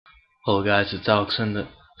Hello guys, it's Alex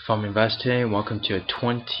from Investary. Welcome to a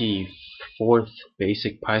 24th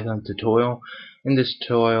basic Python tutorial. In this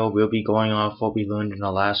tutorial, we'll be going off what we learned in the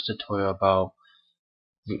last tutorial about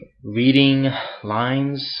reading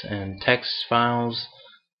lines and text files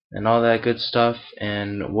and all that good stuff,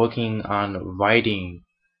 and working on writing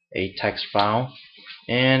a text file.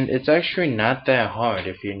 And it's actually not that hard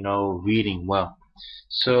if you know reading well.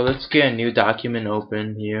 So let's get a new document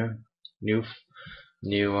open here. New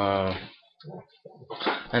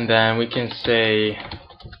and then we can say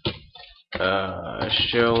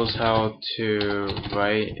shows how to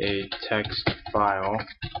write a text file,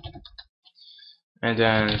 and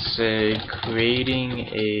then say creating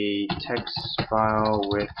a text file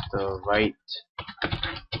with the right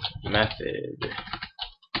method.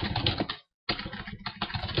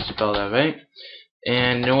 Spell that right.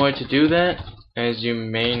 And in order to do that, as you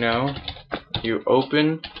may know, you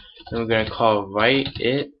open, and we're going to call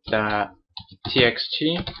write_it.txt,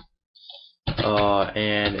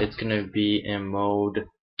 and it's going to be in mode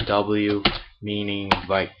W, meaning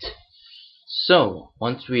write. So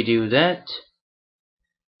once we do that,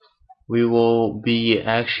 we will be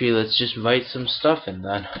let's just write some stuff in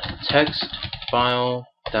that text file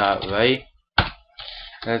dot write.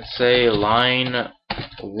 Let's say line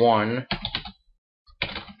 1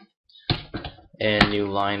 and new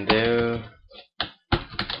line there.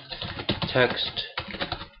 Text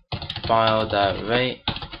file dot write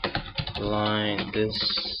line, this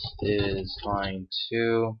is line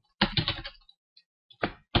 2.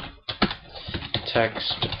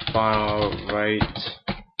 Text file write,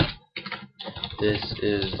 this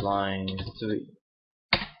is line 3.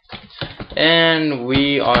 And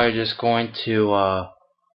we are just going to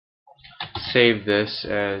save this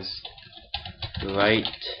as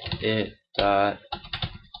write_it.py,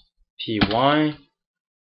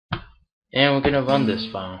 and we're gonna run this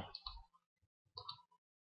file.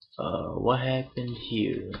 What happened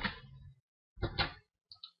here?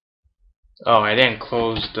 Oh, I didn't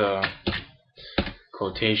close the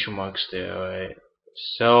quotation marks there, right?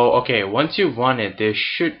 So okay, once you run it, you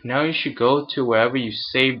should go to wherever you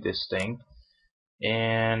saved this thing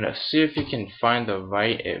and see if you can find the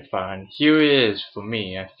write_it file. And here it is for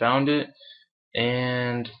me. I found it,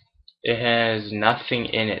 and it has nothing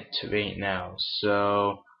in it right now.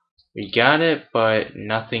 So we got it, but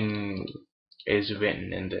nothing is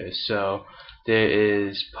written in there. So there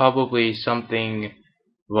is probably something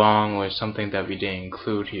wrong or something that we didn't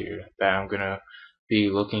include here. But I'm gonna be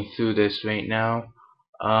looking through this right now.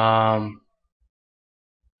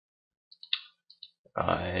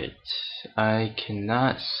 Alright, I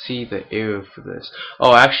cannot see the error for this.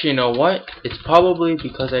 Oh, actually, you know what? It's probably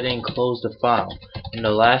because I didn't close the file. In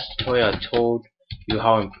the last tutorial, I told you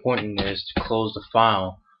how important it is to close the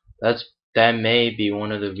file. That may be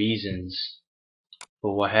one of the reasons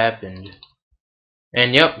for what happened.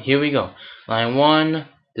 And yep, here we go. Line 1,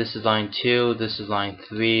 this is line 2, this is line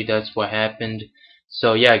 3. That's what happened.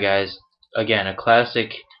 So yeah, guys, again, a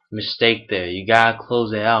classic mistake there. You gotta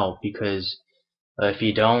close it out, because if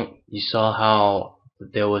you don't, you saw how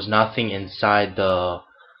there was nothing inside the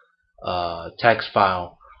text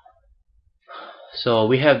file. So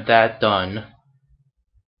we have that done.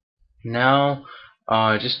 Now,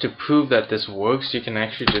 just to prove that this works, you can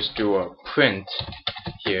actually just do a print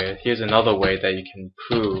here. Here's another way that you can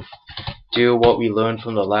prove. Do what we learned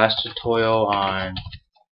from the last tutorial on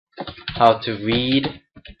how to read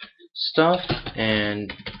stuff,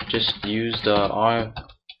 and just use the R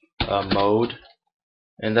mode.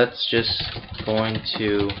 And that's just going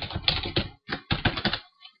to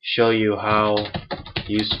show you how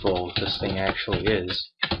useful this thing actually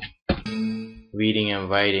is. Reading and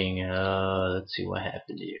writing. Let's see what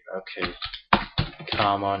happened here. Okay,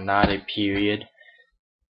 comma, not a period.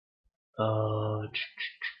 Oh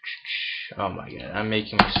my god, I'm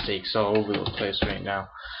making mistakes all over the place right now.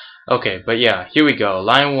 Okay, but yeah, here we go.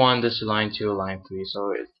 Line 1, this is line 2, line 3.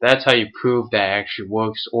 So that's how you prove that actually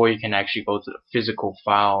works, or you can actually go to the physical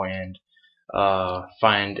file and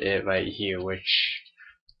find it right here, which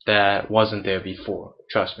that wasn't there before.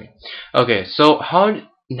 Trust me. Okay, so how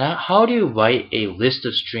do you write a list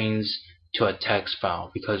of strings to a text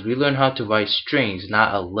file? Because we learned how to write strings,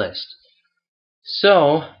 not a list.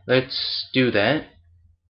 So let's do that,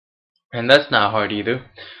 and that's not hard either.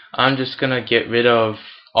 I'm just gonna get rid of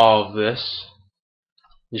all of this.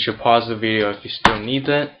 You should pause the video if you still need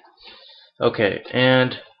that. Okay,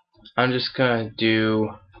 and I'm just gonna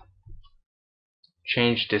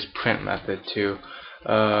change this print method to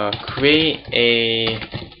create a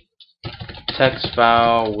text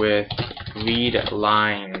file with read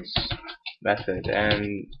lines method,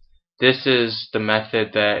 and this is the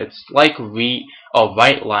method that it's like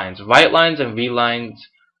write lines. Write lines and read lines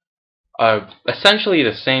are essentially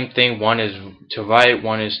the same thing. One is to write,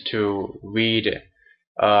 one is to read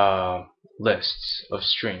lists of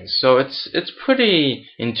strings. So it's pretty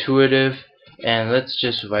intuitive. And let's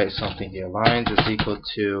just write something here. Lines is equal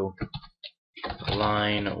to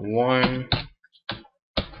line 1.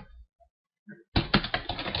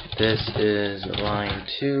 This is line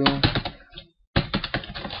 2.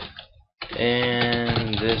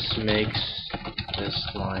 And this makes this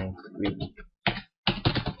line 3.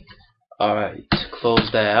 Alright,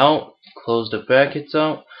 close that out. Close the brackets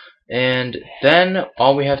out. And then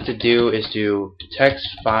all we have to do is do text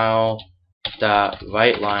file dot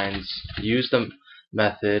write lines, use the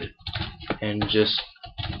method, and just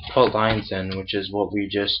put lines in, which is what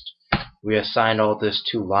we assigned all this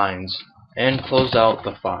to lines, and close out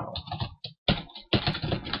the file.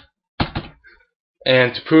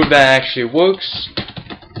 And to prove that actually works,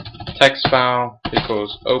 text file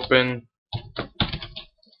equals open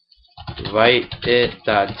write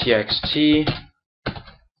it.txt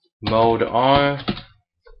mode R,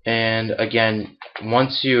 and again,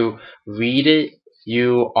 once you read it,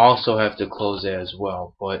 you also have to close it as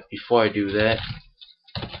well. But before I do that,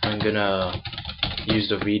 I'm gonna use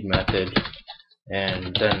the read method,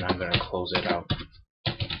 and then I'm gonna close it out.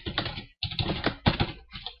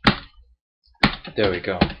 There we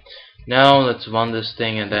go. Now let's run this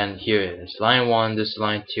thing, and then here it is. Line 1, this is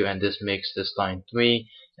line 2, and this makes this line 3,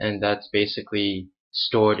 and that's basically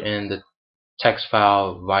stored in the text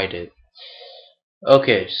file write it.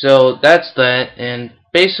 Okay, so that's that, and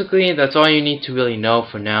basically that's all you need to really know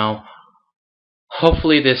for now.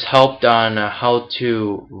 Hopefully this helped on how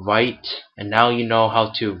to write, and now you know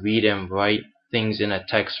how to read and write things in a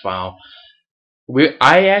text file.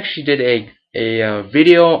 I actually did a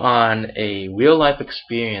video on a real life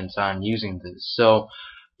experience on using this, so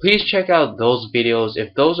please check out those videos.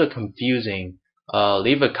 If those are confusing,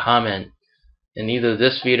 leave a comment in either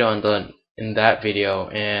this video or in that video,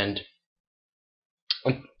 and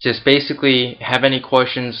just basically have any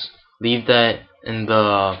questions, leave that in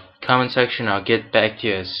the comment section. I'll get back to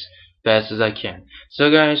you as fast as I can. So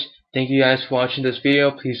guys, thank you guys for watching this video.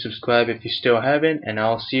 Please subscribe if you still haven't, and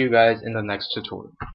I'll see you guys in the next tutorial.